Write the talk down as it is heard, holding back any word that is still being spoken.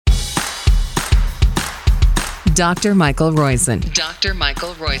Dr. Michael Roizen. Dr.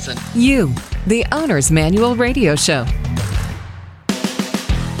 Michael Roizen. You, the Owner's Manual Radio Show.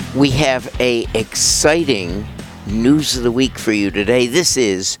 We have a exciting news of the week for you today. This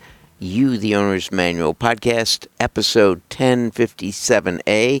is You, the Owner's Manual podcast, episode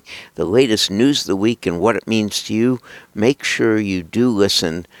 1057A, the latest news of the week and what it means to you. Make sure you do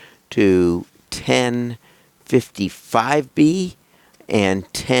listen to 1055B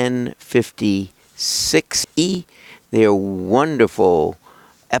and 1056E. They're wonderful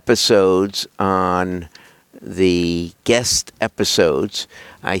episodes on the guest episodes.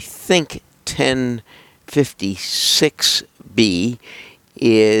 I think 1056B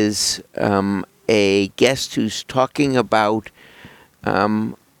is a guest who's talking about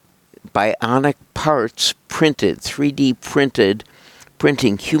bionic parts printed, 3D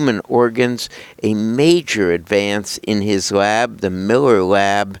printing human organs, a major advance in his lab, the Miller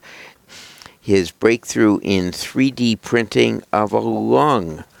Lab, his breakthrough in 3D printing of a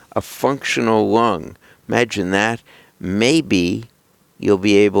lung, a functional lung. Imagine that. Maybe you'll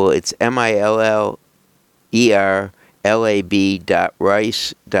be able, it's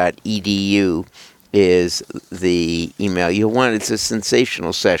millerlab.rice.edu is the email you'll want. It's a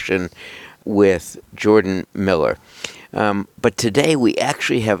sensational session with Jordan Miller. But today we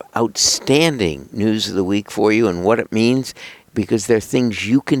actually have outstanding news of the week for you and what it means, because there are things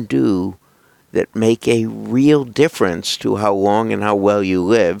you can do that make a real difference to how long and how well you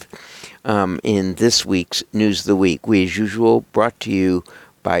live. In this week's News of the Week, we, as usual, brought to you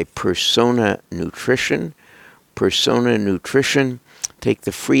by Persona Nutrition. Persona Nutrition. Take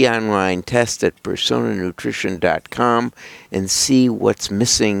the free online test at personanutrition.com and see what's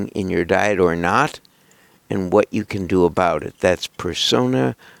missing in your diet or not, and what you can do about it. That's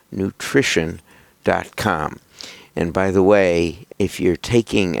personanutrition.com. And by the way, if you're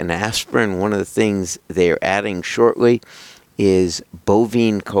taking an aspirin, one of the things they're adding shortly is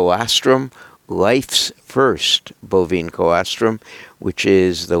bovine colostrum, life's first bovine colostrum, which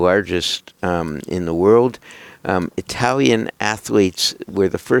is the largest in the world. Italian athletes were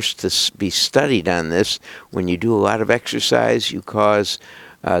the first to be studied on this. When you do a lot of exercise, you cause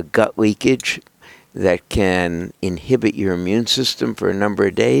gut leakage that can inhibit your immune system for a number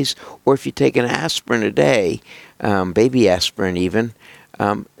of days. Or if you take an aspirin a day, baby aspirin even,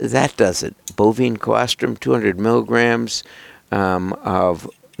 that does it. Bovine colostrum, 200 milligrams of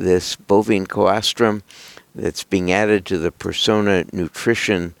this bovine colostrum that's being added to the Persona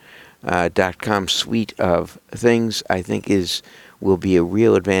Nutrition.com suite of things, I think will be a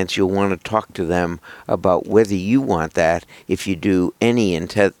real advance. You'll want to talk to them about whether you want that if you do any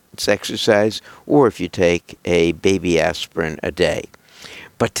intense exercise or if you take a baby aspirin a day.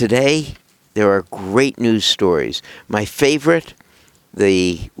 But today, there are great news stories. My favorite,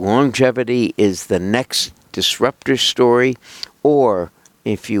 the longevity, is the next disruptor story, or,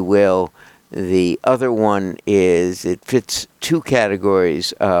 if you will, the other one is, it fits two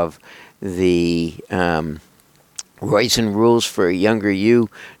categories of the Roizen rules for a younger you.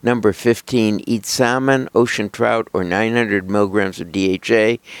 Number 15, eat salmon, ocean trout, or 900 milligrams of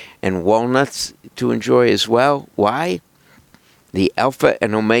DHA, and walnuts to enjoy as well. Why? The alpha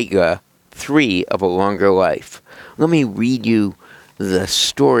and omega 3 of a longer life. Let me read you the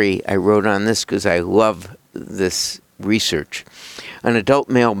story I wrote on this because I love this research. An adult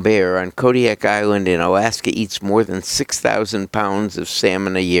male bear on Kodiak Island in Alaska eats more than 6,000 pounds of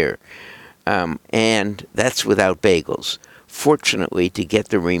salmon a year. And that's without bagels. Fortunately, to get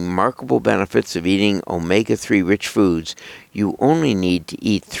the remarkable benefits of eating omega-3 rich foods, you only need to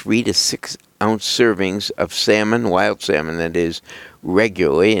eat 3 to 6 ounce servings of salmon, wild salmon that is,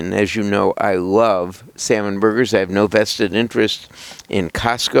 regularly. And as you know, I love salmon burgers. I have no vested interest in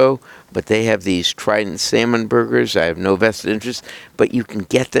Costco, but they have these Trident salmon burgers. I have no vested interest, but you can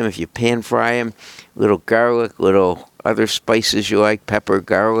get them if you pan fry them. Little garlic, little other spices you like, pepper,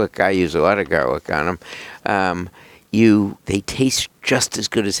 garlic. I use a lot of garlic on them. They taste just as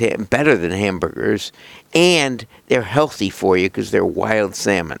good as better than hamburgers, and they're healthy for you because they're wild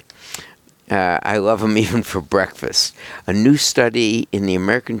salmon. I love them even for breakfast. A new study in the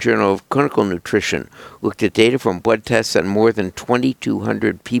American Journal of Clinical Nutrition looked at data from blood tests on more than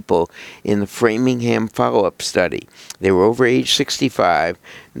 2,200 people in the Framingham follow-up study. They were over age 65,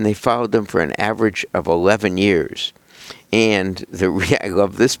 and they followed them for an average of 11 years. And I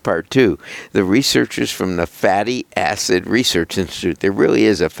love this part too. The researchers from the Fatty Acid Research Institute, there really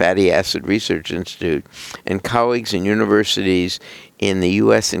is a Fatty Acid Research Institute, and colleagues in universities in the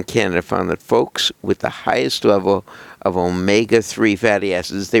U.S. and Canada found that folks with the highest level of omega-3 fatty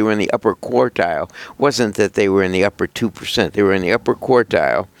acids, they were in the upper quartile. It wasn't that they were in the upper 2%. They were in the upper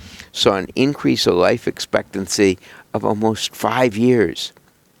quartile. saw an increase of life expectancy of almost 5 years.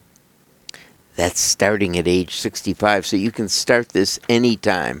 That's starting at age 65, so you can start this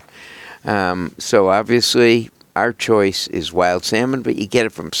anytime. So obviously, our choice is wild salmon, but you get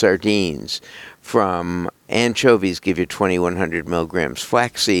it from sardines. From anchovies, give you 2,100 milligrams.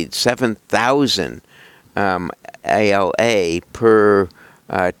 Flaxseed, 7,000 ALA per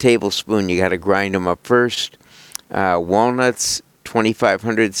tablespoon. You got to grind them up first. Walnuts,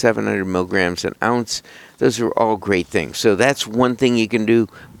 2,500, 700 milligrams an ounce. Those are all great things. So that's one thing you can do.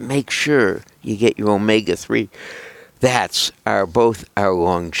 Make sure you get your omega-3. That's both our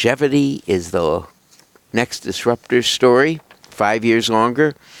longevity is the next disruptor story, 5 years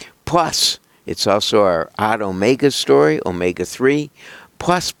longer. Plus, it's also our odd omega story, omega-3.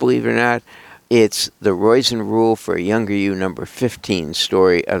 Plus, believe it or not, it's the Roizen Rule for a Younger You, number 15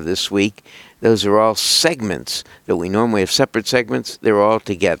 story of this week. Those are all segments that we normally have separate segments. They're all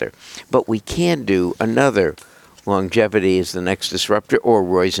together. But we can do another longevity is the next disruptor or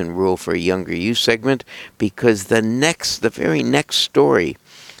Roizen Rule for a Younger You segment, because the very next story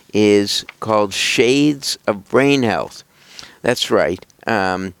is called Shades of Brain Health. That's right.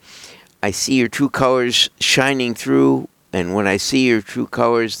 I see your true colors shining through, and when I see your true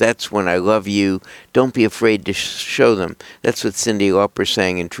colors, that's when I love you. Don't be afraid to show them. That's what Cyndi Lauper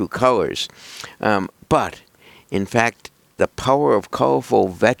sang in True Colors. But, in fact, the power of colorful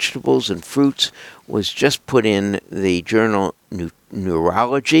vegetables and fruits was just put in the journal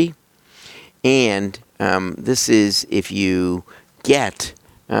Neurology. And this is if you get,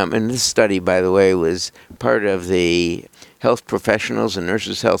 and this study, by the way, was part of the Health Professionals and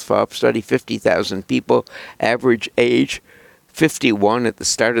Nurses Health Follow-up Study, 50,000 people, average age 51 at the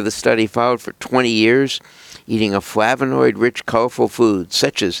start of the study, followed for 20 years, eating a flavonoid-rich, colorful food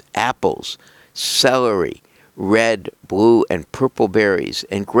such as apples, celery, red, blue, and purple berries,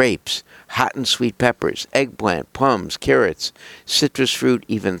 and grapes, hot and sweet peppers, eggplant, plums, carrots, citrus fruit,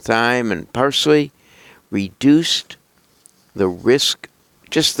 even thyme and parsley, reduced the risk,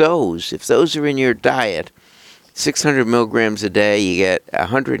 just those, if those are in your diet, 600 milligrams a day, you get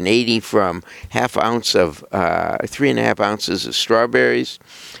 180 from half ounce of 3.5 ounces of strawberries,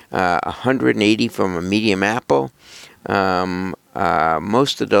 180 from a medium apple.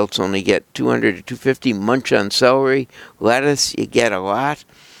 Most adults only get 200 to 250. Munch on celery, lettuce, you get a lot.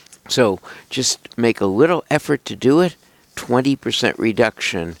 So just make a little effort to do it. 20%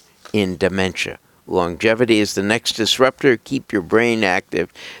 reduction in dementia. Longevity is the next disruptor. Keep your brain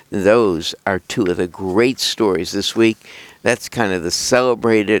active. Those are two of the great stories this week. That's kind of the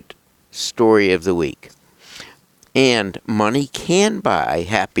celebrated story of the week. And money can buy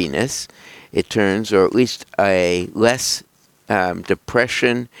happiness, it turns, or at least a less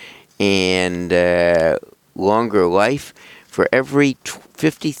depression and longer life. For every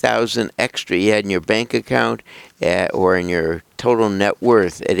 50,000 extra you had in your bank account or in your total net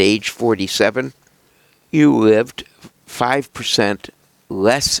worth at age 47, you lived 5%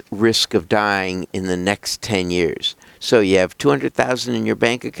 less risk of dying in the next 10 years. So you have 200,000 in your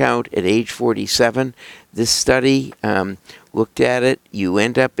bank account at age 47. This study looked at it. You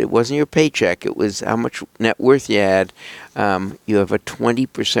end up, it wasn't your paycheck, it was how much net worth you had. You have a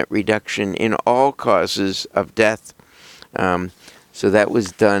 20% reduction in all causes of death. So that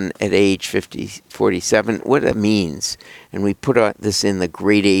was done at age 47. What it means, and we put this in the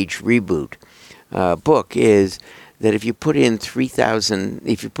Great Age Reboot book, is that if you put in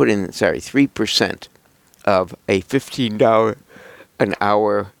 3% of a $15 an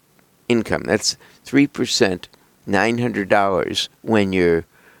hour income, that's 3%, $900 when you're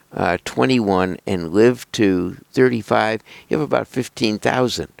 21 and live to 35, you have about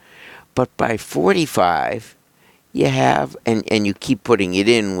 15,000. But by 45, you have, and you keep putting it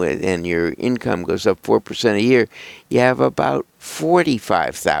in with, and your income goes up 4% a year, you have about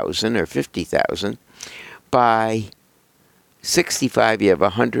 45,000 or 50,000. By 65, you have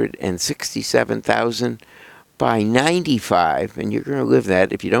 167,000. By 95, and you're going to live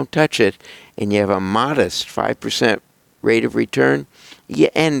that if you don't touch it, and you have a modest 5% rate of return, you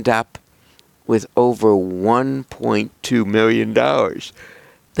end up with over $1.2 million.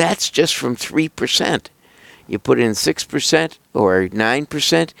 That's just from 3%. You put in 6% or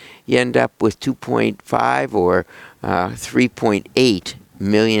 9%, you end up with 2.5 or $3.8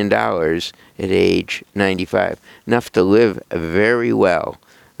 million at age 95. Enough to live very well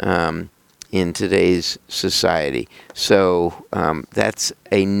in today's society. So that's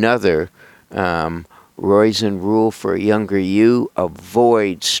another Roizen Rule for a Younger You.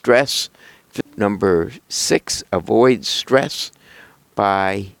 Avoid stress. Number 6, avoid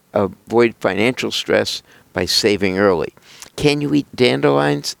financial stress by saving early. Can you eat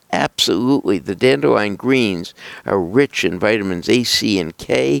dandelions? Absolutely. The dandelion greens are rich in vitamins A, C, and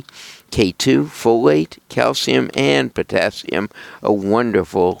K, K2, folate, calcium, and potassium. A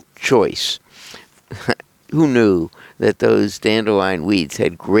wonderful choice. Who knew that those dandelion weeds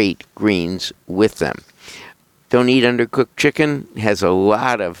had great greens with them? Don't eat undercooked chicken. It has a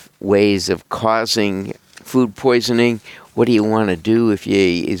lot of ways of causing food poisoning. What do you want to do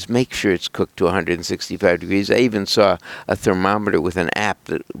is make sure it's cooked to 165 degrees. I even saw a thermometer with an app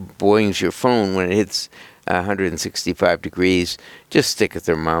that boings your phone when it hits 165 degrees. Just stick a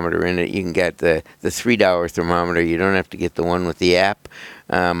thermometer in it. You can get the $3 thermometer. You don't have to get the one with the app.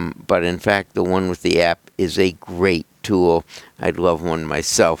 But in fact, the one with the app is a great tool. I'd love one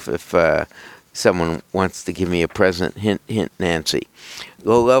myself if someone wants to give me a present. Hint, hint, Nancy.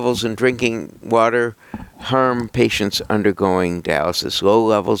 Low levels in drinking water harm patients undergoing dialysis. Low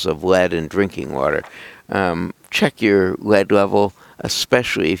levels of lead in drinking water. Check your lead level,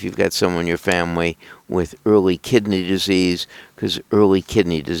 especially if you've got someone in your family with early kidney disease, because early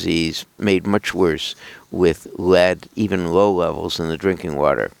kidney disease made much worse with lead, even low levels in the drinking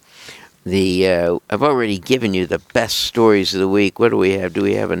water. I've already given you the best stories of the week. What do we have? Do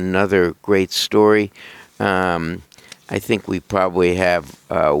we have another great story? I think we probably have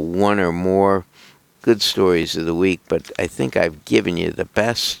one or more good stories of the week, but I think I've given you the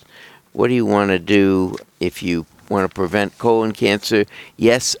best. What do you want to do if you want to prevent colon cancer?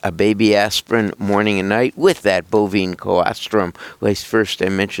 Yes, a baby aspirin morning and night with that bovine colostrum. Laced first I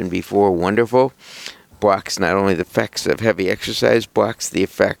mentioned before, wonderful. Blocks not only the effects of heavy exercise, blocks the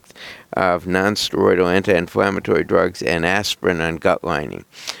effect of non-steroidal anti-inflammatory drugs and aspirin on gut lining.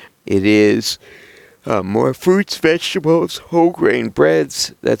 It is more fruits, vegetables, whole grain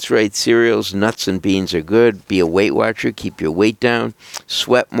breads. That's right, cereals, nuts, and beans are good. Be a Weight Watcher. Keep your weight down.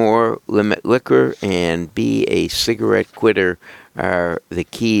 Sweat more, limit liquor, and be a cigarette quitter are the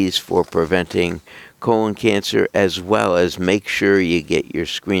keys for preventing colon cancer, as well as make sure you get your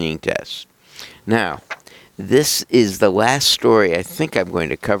screening tests. Now, this is the last story I think I'm going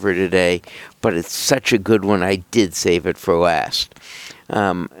to cover today, but it's such a good one I did save it for last.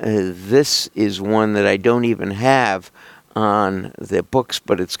 This is one that I don't even have on the books,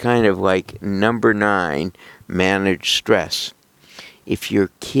 but it's kind of like number 9, manage stress. If your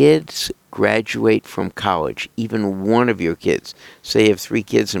kids graduate from college, even one of your kids, say you have 3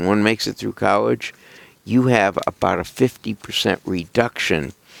 kids and one makes it through college, you have about a 50%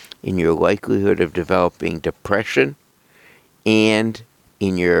 reduction in your likelihood of developing depression and a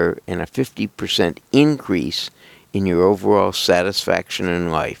 50% increase in your overall satisfaction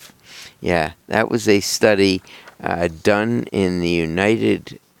in life. Yeah, that was a study done in the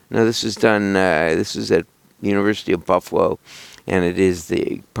this is at University of Buffalo, and it is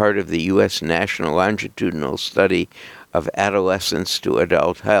the part of the U.S. National Longitudinal Study of Adolescence to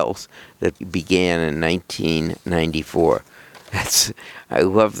Adult Health that began in 1994. I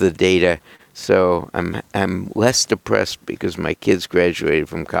love the data, so I'm less depressed because my kids graduated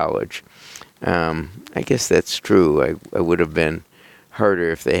from college. I guess that's true. I would have been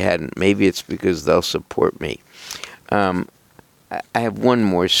harder if they hadn't. Maybe it's because they'll support me. I have one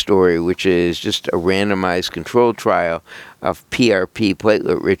more story, which is just a randomized controlled trial of PRP,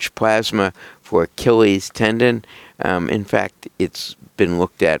 platelet-rich plasma, for Achilles tendon. In fact, it's been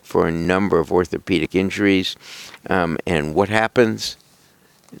looked at for a number of orthopedic injuries. And what happens?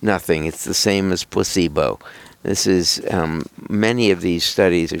 Nothing. It's the same as placebo. This is many of these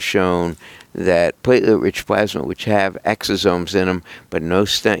studies have shown that platelet-rich plasma, which have exosomes in them, but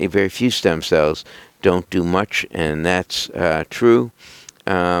very few stem cells, don't do much, and that's true.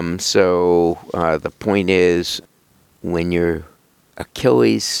 So the point is, when your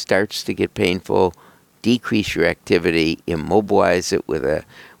Achilles starts to get painful, decrease your activity, immobilize it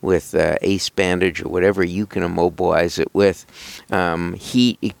with ACE bandage or whatever you can immobilize it with.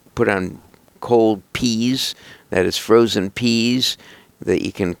 Put on cold peas, that is frozen peas, that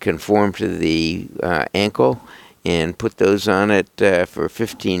you can conform to the ankle, and put those on it for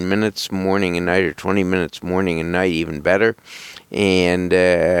 15 minutes morning and night, or 20 minutes morning and night, even better. And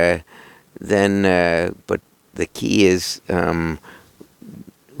but the key is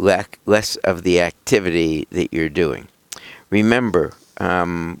less of the activity that you're doing. Remember,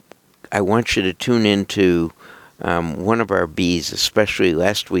 I want you to tune into one of our Bs, especially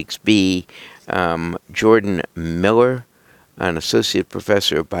last week's B, Jordan Miller, an associate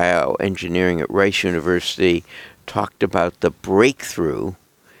professor of bioengineering at Rice University, talked about the breakthrough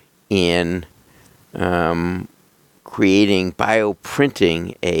in creating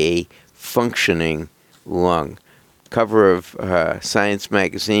bioprinting a functioning lung. Cover of Science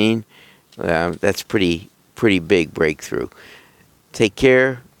magazine. That's pretty pretty big breakthrough. Take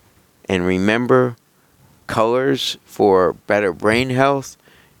care, and remember, colors for better brain health,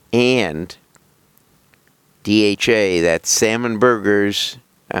 and DHA, that's salmon burgers,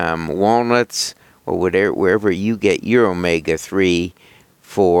 walnuts, or wherever you get your omega-3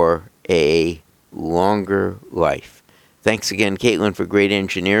 for a longer life. Thanks again, Caitlin, for great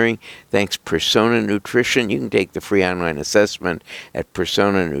engineering. Thanks, Persona Nutrition. You can take the free online assessment at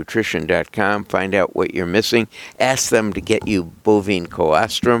personanutrition.com. Find out what you're missing. Ask them to get you bovine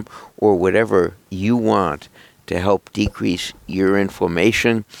colostrum or whatever you want to help decrease your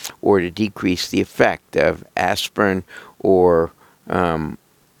inflammation or to decrease the effect of aspirin or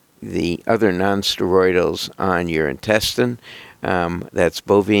the other non-steroidals on your intestine. That's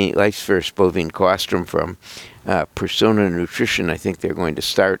Life's First Bovine Colostrum from Persona Nutrition. I think they're going to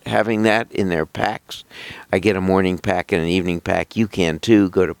start having that in their packs. I get a morning pack and an evening pack. You can too.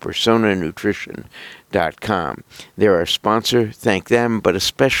 Go to personanutrition.com. They're our sponsor. Thank them, but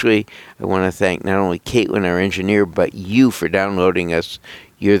especially I want to thank not only Caitlin, our engineer, but you for downloading us.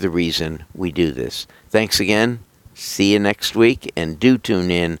 You're the reason we do this. Thanks again. See you next week, and do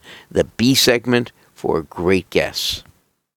tune in the B segment for great guests.